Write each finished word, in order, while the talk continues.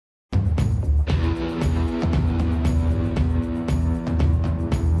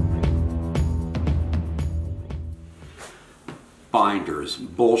Binders,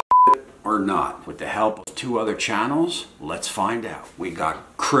 bullshit or not? With the help of 2 other channels, let's find out. We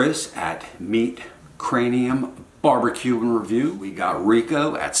got Chris at Meat Cranium Barbecue and Review. We got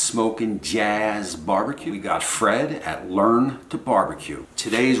Rico at Smokin' Jazz Barbecue. We got Fred at Learn to Barbecue.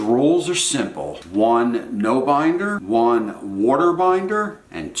 Today's rules are simple. 1 no binder, 1 water binder,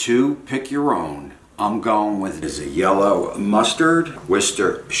 and 2 pick your own. I'm going with a yellow mustard,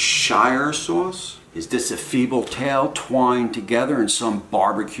 Worcestershire sauce. Is this a feeble tale twined together in some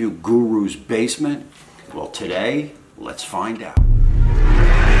barbecue guru's basement? Well, today, let's find out.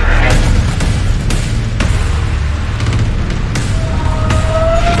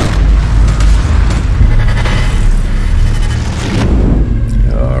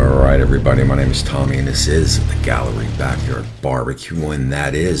 Alright everybody, my name is Tommy and this is the Gallery Backyard BBQ, and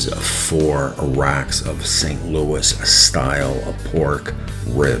that is 4 racks of St. Louis style pork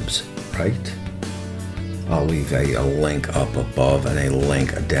ribs, right? I'll leave a link up above and a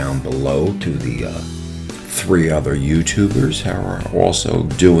link down below to the 3 other YouTubers who are also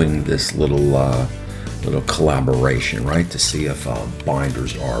doing this little collaboration, right? To see if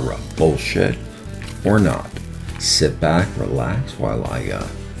binders are bullshit or not. Sit back, relax while I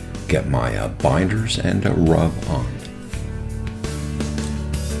get my binders and rub on.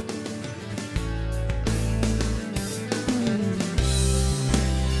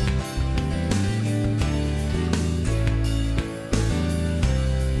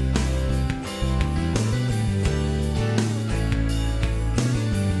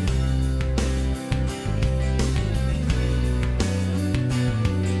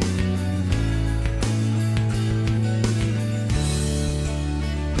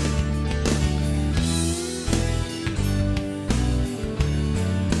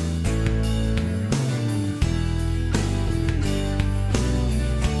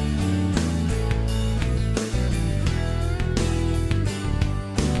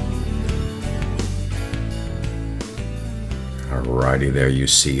 Alrighty, there you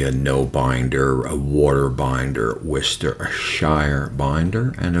see a no binder, a water binder, Worcestershire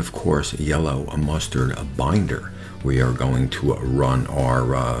binder, and of course a yellow mustard binder. We are going to run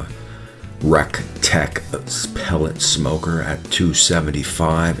our Rec Tech pellet smoker at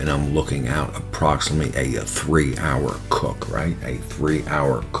 275, and I'm looking out approximately a 3-hour cook, right? A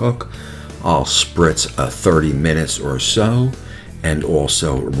 3-hour cook. I'll spritz 30 minutes or so and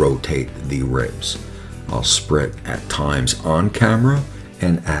also rotate the ribs. I'll sprit at times on camera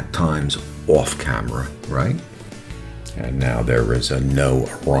and at times off camera, right? And now there is no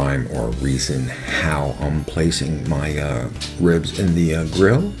rhyme or reason how I'm placing my ribs in the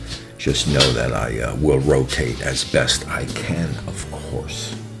grill. Just know that I will rotate as best I can, of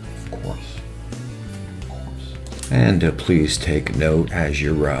course. And please take note as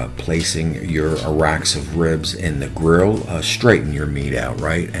you're placing your racks of ribs in the grill, straighten your meat out,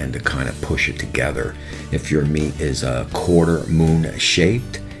 right? And to kind of push it together. If your meat is quarter moon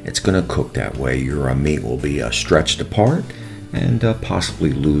shaped, it's going to cook that way. Your meat will be stretched apart and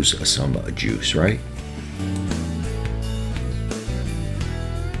possibly lose some juice, right?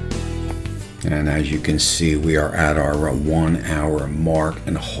 And as you can see, we are at our 1-hour mark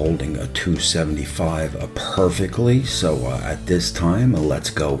and holding a 275 perfectly. So at this time,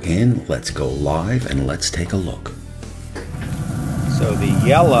 let's go in, let's go live, and let's take a look. So the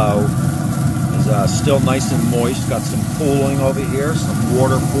yellow is still nice and moist, got some pooling over here, some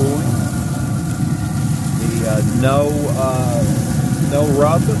water pooling. The no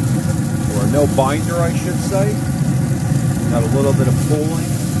rub, or no binder I should say, got a little bit of pooling.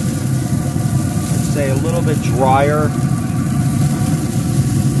 Say a little bit drier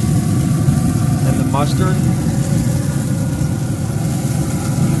than the mustard.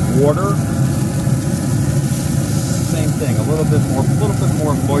 Water, same thing. A little bit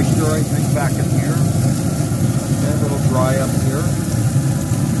more moisture, I think, back in here. Okay, a little dry up here.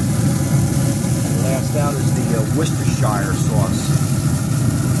 And last out is the Worcestershire sauce.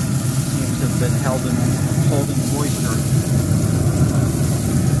 Seems to have been holding moisture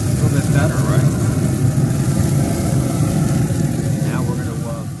a little bit better, right?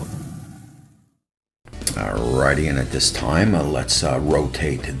 Alrighty, and at this time, let's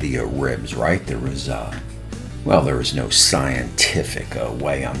rotate the ribs, right? There is no scientific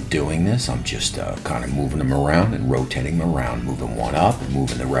way I'm doing this. I'm just kind of moving them around and rotating them around, moving one up and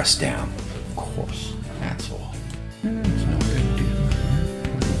moving the rest down. Of course, that's all. It's no big deal.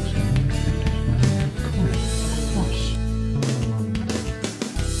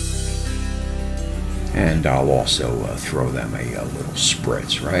 And I'll also throw them a little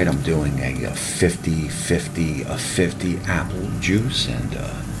spritz, right? I'm doing a 50-50 apple juice and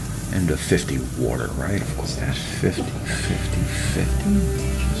and a 50 water, right? Of course, that's 50, 50, 50.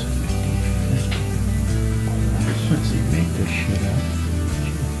 Just 50, 50. Let's see, make this shit up.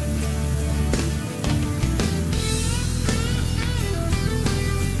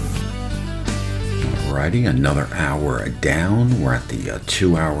 Alrighty, another hour down. We're at the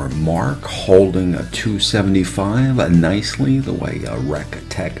 2-hour mark, holding a 275 nicely, the way Rec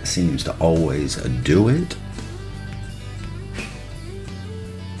Tech seems to always do it.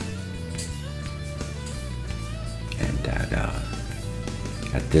 And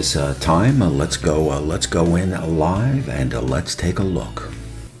at this time, let's go in live and let's take a look.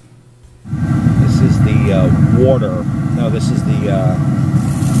 This is the water. No, this is the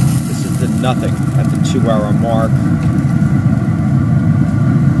nothing at the 2-hour mark.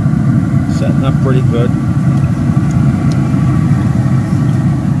 Setting up pretty good.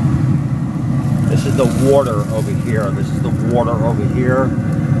 This is the water over here. This is the water over here.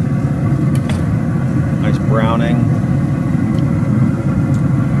 Nice browning.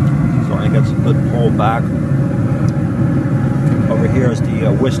 Starting to get some good pull back. Over here is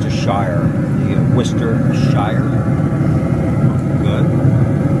the Worcestershire. The Worcestershire. Good.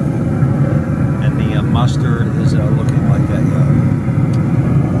 Mustard is looking like that,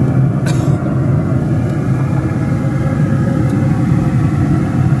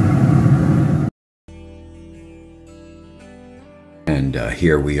 And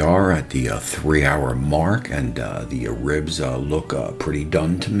here we are at the 3-hour mark, and the ribs look pretty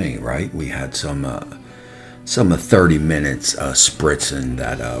done to me, right? We had some 30 minutes spritzing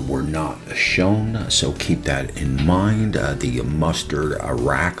that were not shown, so keep that in mind. The mustard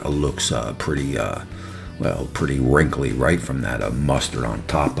rack looks pretty pretty wrinkly, right, from that mustard on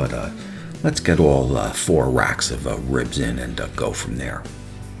top, but let's get all 4 racks of ribs in and go from there.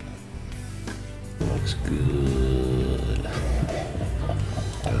 Looks good.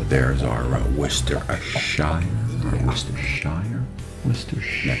 There's our Worcestershire.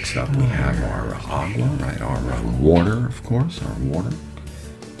 Next up we have our agua, right, our water, of course, our water.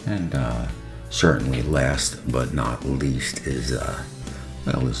 And certainly last but not least is,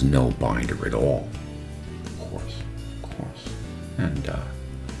 well, there's no binder at all. Of course. And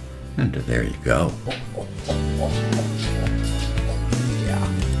there you go. Yeah.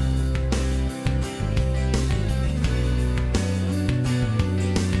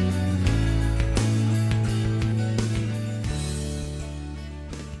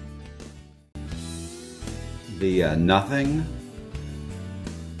 The nothing,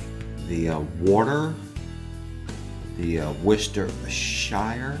 the water, the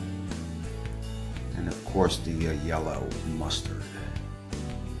Worcestershire, and of course the yellow mustard.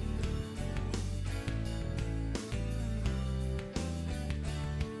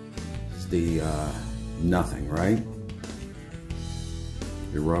 This is the nothing, right?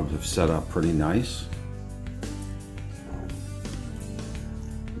 The rubs have set up pretty nice.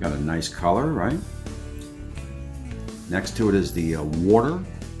 Got a nice color, right? Next to it is the water.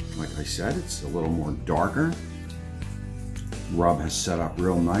 Like I said, it's a little more darker. Rub has set up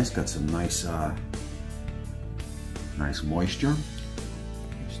real nice. Got some nice, nice moisture.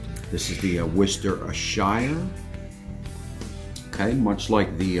 This is the Worcestershire. Okay, much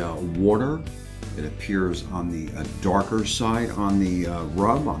like the water, it appears on the darker side on the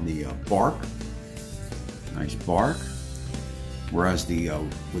rub, on the bark. Nice bark. Whereas the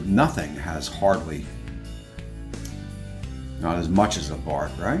with nothing has hardly. Not as much as a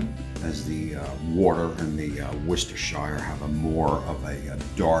bark, right? As the water and the Worcestershire have a more of a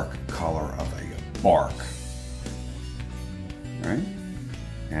dark color of a bark, right?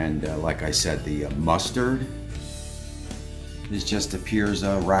 And like I said, the mustard is just appears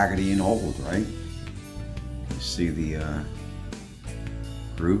raggedy and old, right? You see the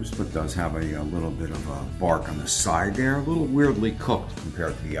grooves, but does have a little bit of a bark on the side there, a little weirdly cooked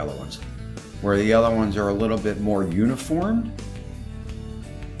compared to the yellow ones. Where the other ones are a little bit more uniformed,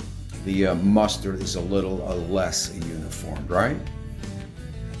 the mustard is a little less uniformed, right?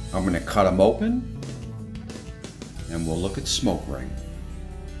 I'm going to cut them open and we'll look at smoke ring.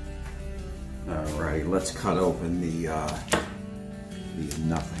 Alright, let's cut open the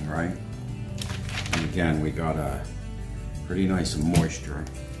nothing, right? And again, we got a pretty nice moisture.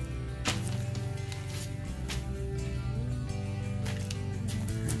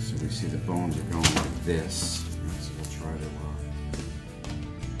 We see the bones are going like this. So we'll try to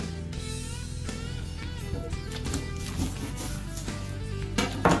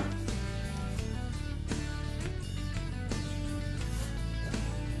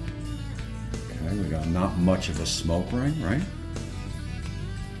okay, we got not much of a smoke ring, right?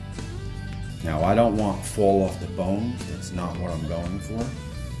 Now I don't want fall off the bones. That's not what I'm going for.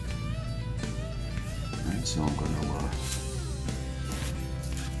 And so I'm going to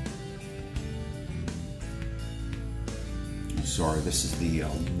I'm sorry, this is the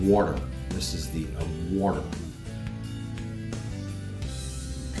water. This is the water.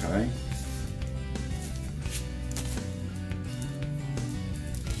 Okay.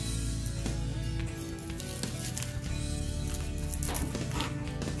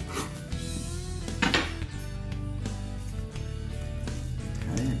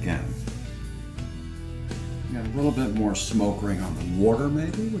 Again, got a little bit more smoke ring on the water,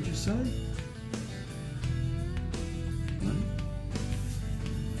 maybe, would you say?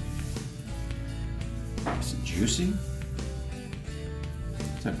 Nice and juicy.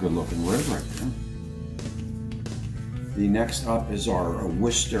 It's a good looking rib right there. The next up is our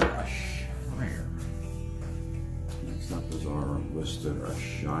Worcestershire. Next up is our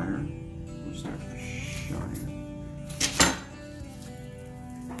Worcestershire. Worcestershire.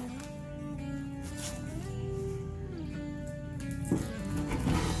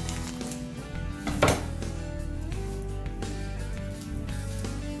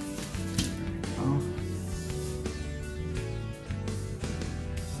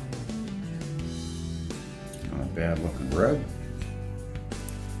 Bad looking rib.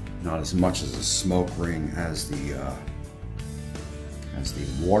 Not as much as a smoke ring as the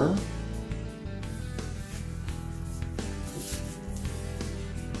water.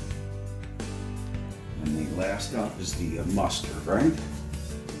 And the last up is the mustard, right?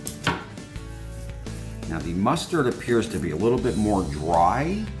 Now the mustard appears to be a little bit more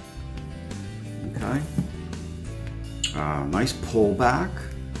dry. Okay. Nice pullback.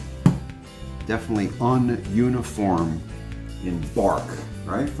 Definitely ununiform in bark,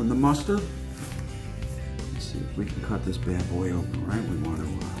 right, from the mustard. Let's see if we can cut this bad boy open, right? We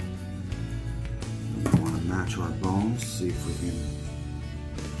want to match our bones, see if we can.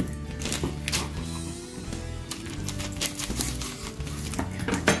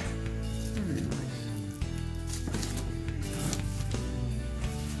 Very nice.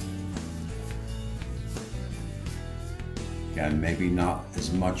 Again, maybe not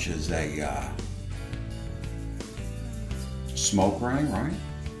as much as a smoke ring, right?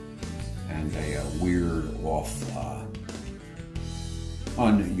 And a weird off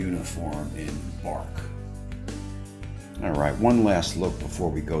ununiform in bark. All right, one last look before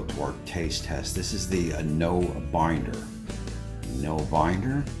we go to our taste test. This is the no binder. No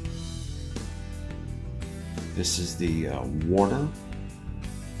binder. This is the water.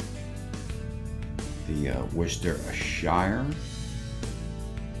 The Worcestershire.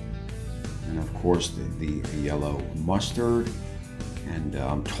 And of course the yellow mustard, and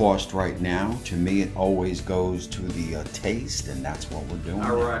tossed right now. To me, it always goes to the taste, and that's what we're doing.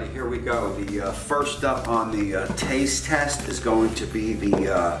 Alrighty, here we go. The first up on the taste test is going to be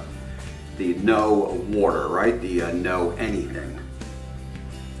the no water, right? The no anything.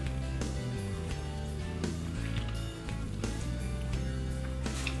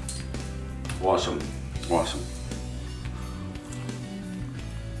 Awesome, awesome.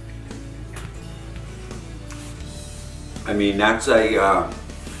 I mean, that's a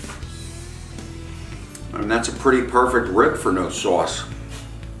pretty perfect rib for no sauce.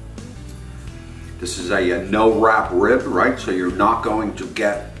 This is a no wrap rib, right? So you're not going to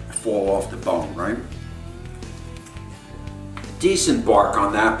fall off the bone, right? Decent bark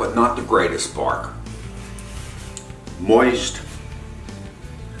on that, but not the greatest bark. Moist.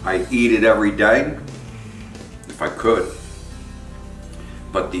 I'd eat it every day if I could.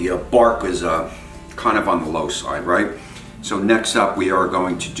 But the bark is kind of on the low side, right? So next up we are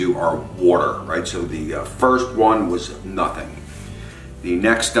going to do our water, right? So the first one was nothing. The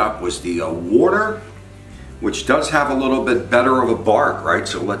next up was the water, which does have a little bit better of a bark, right?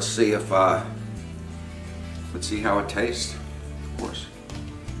 So let's see if, let's see how it tastes, of course.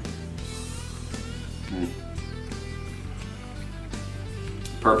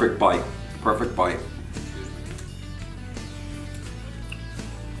 Perfect bite, perfect bite.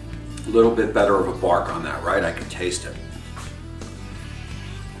 A little bit better of a bark on that, right? I can taste it.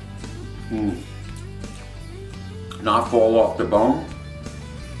 Not fall off the bone,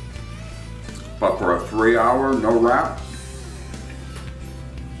 but for a 3-hour no wrap,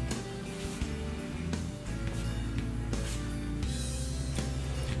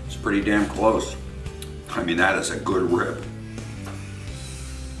 it's pretty damn close. I mean, that is a good rib.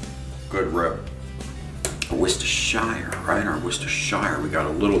 Good rib. Worcestershire, right? Our Worcestershire. We got a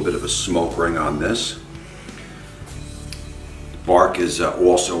little bit of a smoke ring on this. The bark is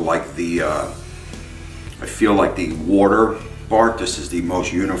also like the, I feel like the water bark. This is the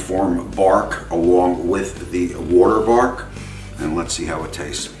most uniform bark along with the water bark. And let's see how it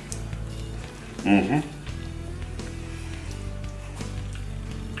tastes.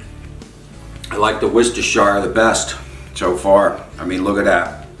 I like the Worcestershire the best so far. I mean, look at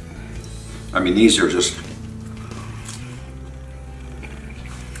that. I mean, these are just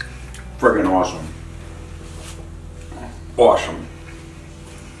friggin' awesome. Awesome.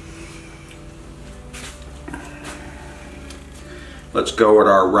 Let's go with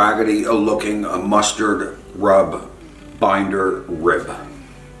our raggedy looking mustard rub binder rib.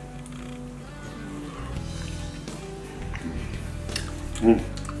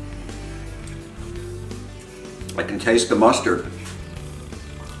 I can taste the mustard.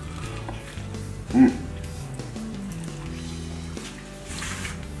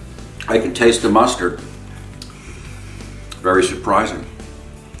 I can taste the mustard. Very surprising.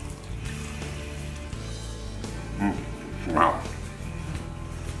 Wow.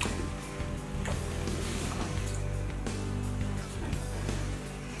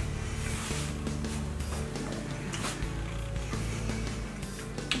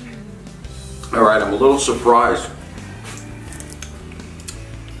 All right, I'm a little surprised.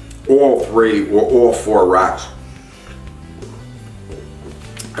 All three or all four racks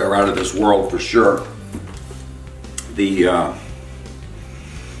are out of this world for sure. The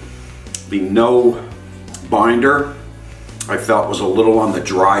no binder I felt was a little on the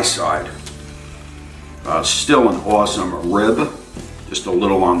dry side. Still an awesome rib, just a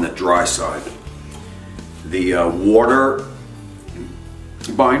little on the dry side. The water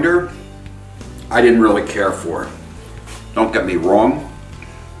binder I didn't really care for. Don't get me wrong,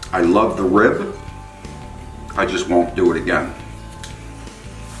 I love the rib, I just won't do it again.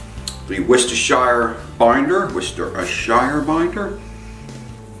 The Worcestershire binder was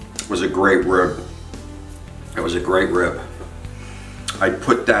a great rib. It was a great rib. I'd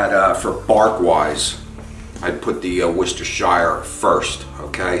put that for bark wise, I'd put the Worcestershire first,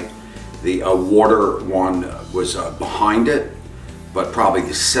 okay? The water one was behind it, but probably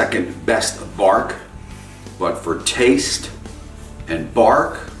the second best bark. But for taste and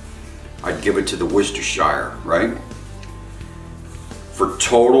bark, I'd give it to the Worcestershire, right? For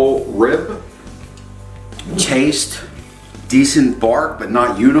total rib, taste, decent bark, but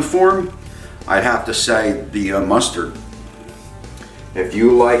not uniform, I'd have to say the mustard. If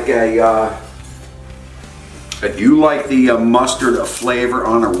you like the mustard flavor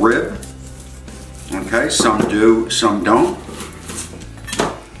on a rib, okay, some do, some don't.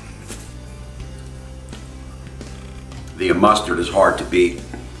 The mustard is hard to beat.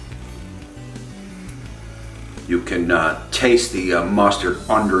 You can taste the mustard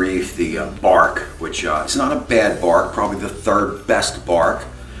underneath the bark, which it's not a bad bark, probably the third best bark,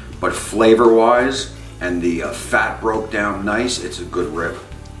 but flavor-wise and the fat broke down nice, it's a good rib.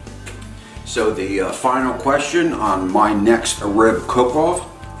 So the final question on my next rib cook-off,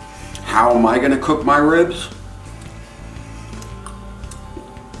 how am I going to cook my ribs?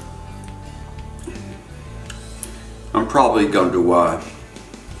 I'm probably going to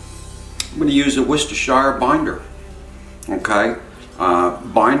use a Worcestershire binder. Okay,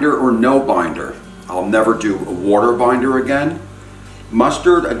 binder or no binder. I'll never do a water binder again.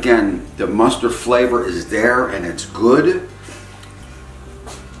 Mustard, again, the mustard flavor is there and it's good,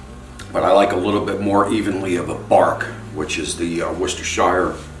 but I like a little bit more evenly of a bark, which is the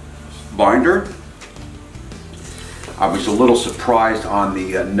Worcestershire binder. I was a little surprised on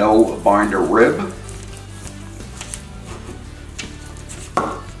the no binder rib.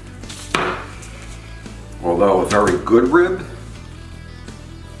 Although a very good rib,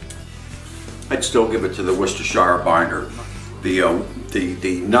 I'd still give it to the Worcestershire binder.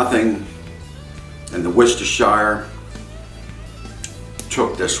 The nothing and the Worcestershire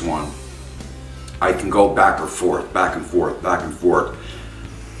took this one. I can go back and forth, back and forth, back and forth.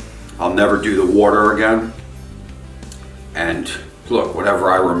 I'll never do the water again. And look,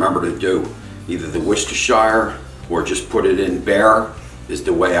 whatever I remember to do, either the Worcestershire or just put it in bare is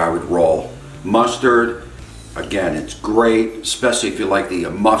the way I would roll. Mustard, again, it's great, especially if you like the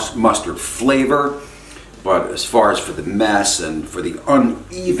mustard flavor. But as far as for the mess and for the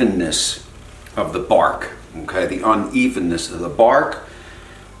unevenness of the bark, okay, the unevenness of the bark,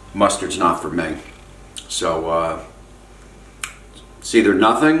 mustard's not for me. So it's either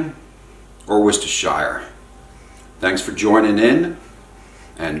nothing or Worcestershire. Thanks for joining in,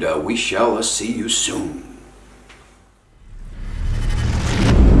 and we shall see you soon.